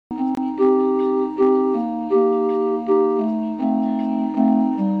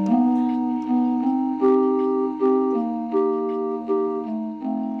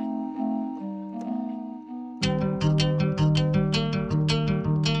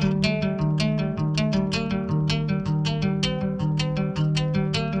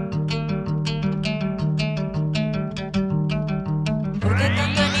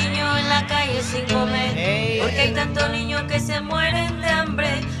se mueren de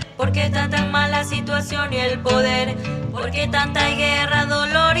hambre? ¿Por qué tanta mala situación y el poder? ¿Por qué tanta guerra,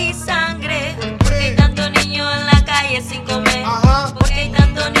 dolor y sangre? ¿Por qué hay tantos niños en la calle sin comer? ¿Por qué hay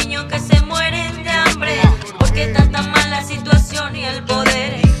tantos niños que se mueren de hambre? ¿Por qué tanta mala situación y el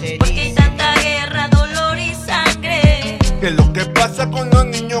poder? ¿Por qué hay tanta guerra, dolor y sangre? ¿Qué es lo que pasa con los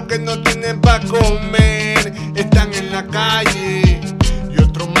niños que no tienen para comer? Están en la calle. Y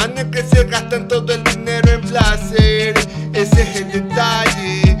otros manes que se gastan todo el dinero en placer. Ese es el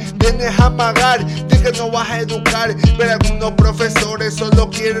detalle. Vienes a pagar, de que no vas a educar. Pero algunos profesores solo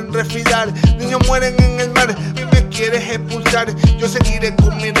quieren refilar. Niños mueren en el mar y me quieres expulsar. Yo seguiré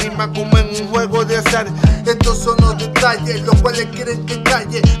con mi rima como en un juego de azar. Estos son los detalles, los cuales quieren que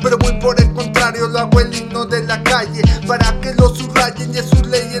calle. Pero muy por el contrario, lo hago el himno de la calle. Para que lo subrayen y en sus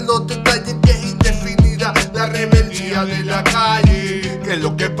leyes los detalles. Que es indefinida la rebeldía de la calle. ¿Qué es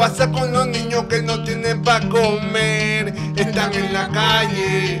lo que pasa con los niños que no tienen para comer? Están en la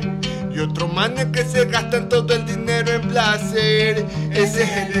calle. Y otros manes que se gastan todo el dinero en placer. Ese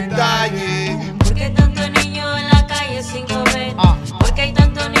es el detalle. ¿Por qué tantos niños en la calle sin comer? ¿Por qué hay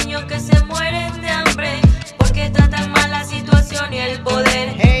tantos niños que se mueren de hambre? ¿Por qué tanta mala situación y el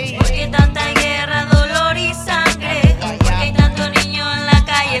poder? ¿Por qué tanta guerra, dolor y sangre? ¿Por qué hay tantos niños en la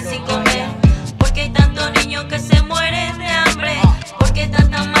calle sin comer? ¿Por qué hay tantos niños que se mueren de hambre? ¿Por qué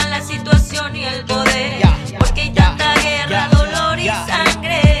tanta mala situación y el poder? ¿Por qué hay tanta guerra, dolor y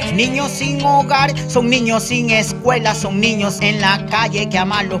sangre? Niños sin hogar, son niños sin escuela, son niños en la calle que a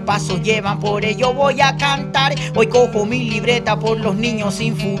malos pasos llevan. Por ello voy a cantar, hoy cojo mi libreta por los niños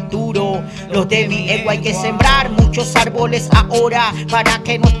sin futuro. Los de mi ego hay que sembrar muchos árboles ahora, para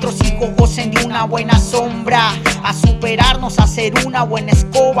que nuestros hijos gocen de una buena sombra. A superarnos, a hacer una buena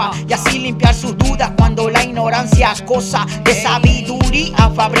escoba y así limpiar sus dudas cuando la ignorancia acosa. De sabiduría a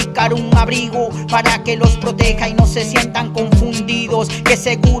fabricar un abrigo para que los proteja y no se sientan confundidos. Que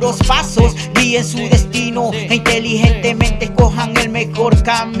seguros pasos guíen su destino e inteligentemente escojan el mejor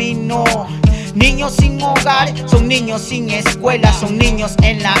camino. Niños sin hogar, son niños sin escuela, son niños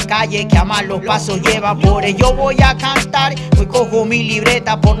en la calle que a malos pasos llevan. Por ello voy a cantar, hoy cojo mi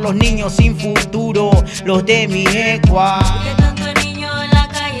libreta por los niños sin futuro, los de mi ecua. ¿Por qué tantos niños en la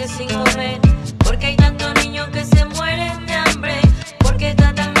calle sin comer? ¿Por qué hay tantos niños que se mueren de hambre? ¿Por qué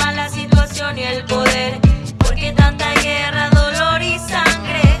tanta mala situación y el poder? ¿Por qué tanta guerra, dolor y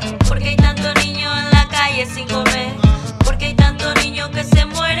sangre? ¿Por qué hay tantos niños en la calle sin comer? ¿Por qué hay tantos niños que se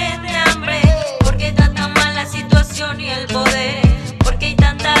mueren de hambre? ¿Por qué tanta mala situación y el poder? ¿Por qué hay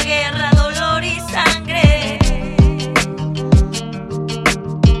tanta guerra, dolor y sangre?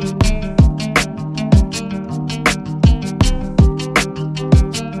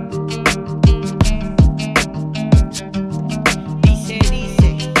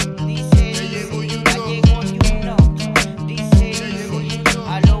 Ya llegó Junox, dice,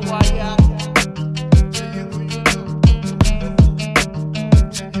 a lo guaya.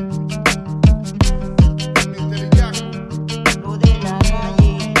 Mr Yako. Los de la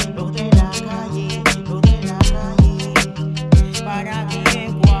calle, los de la calle, los de la calle. Para mi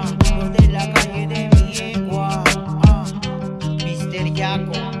ecua, los de la calle de mi ecua. Mr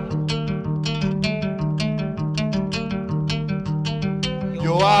Yako.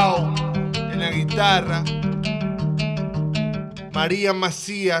 Joao en la guitarra.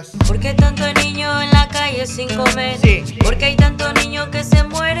 Macias. ¿Por qué tantos niños en la calle sin comer? ¿Por qué hay tantos niños que se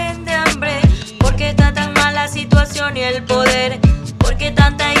mueren de hambre? ¿Por qué tanta mala situación y el poder? ¿Por qué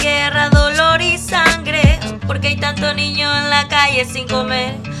tanta guerra, dolor y sangre? ¿Por qué hay tantos niños en la calle sin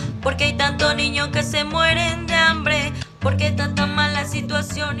comer? ¿Por qué hay tantos niños que se mueren de hambre? ¿Por qué tanta mala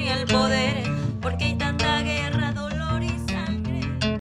situación y el poder? ¿Por qué hay tanta guerra, dolor?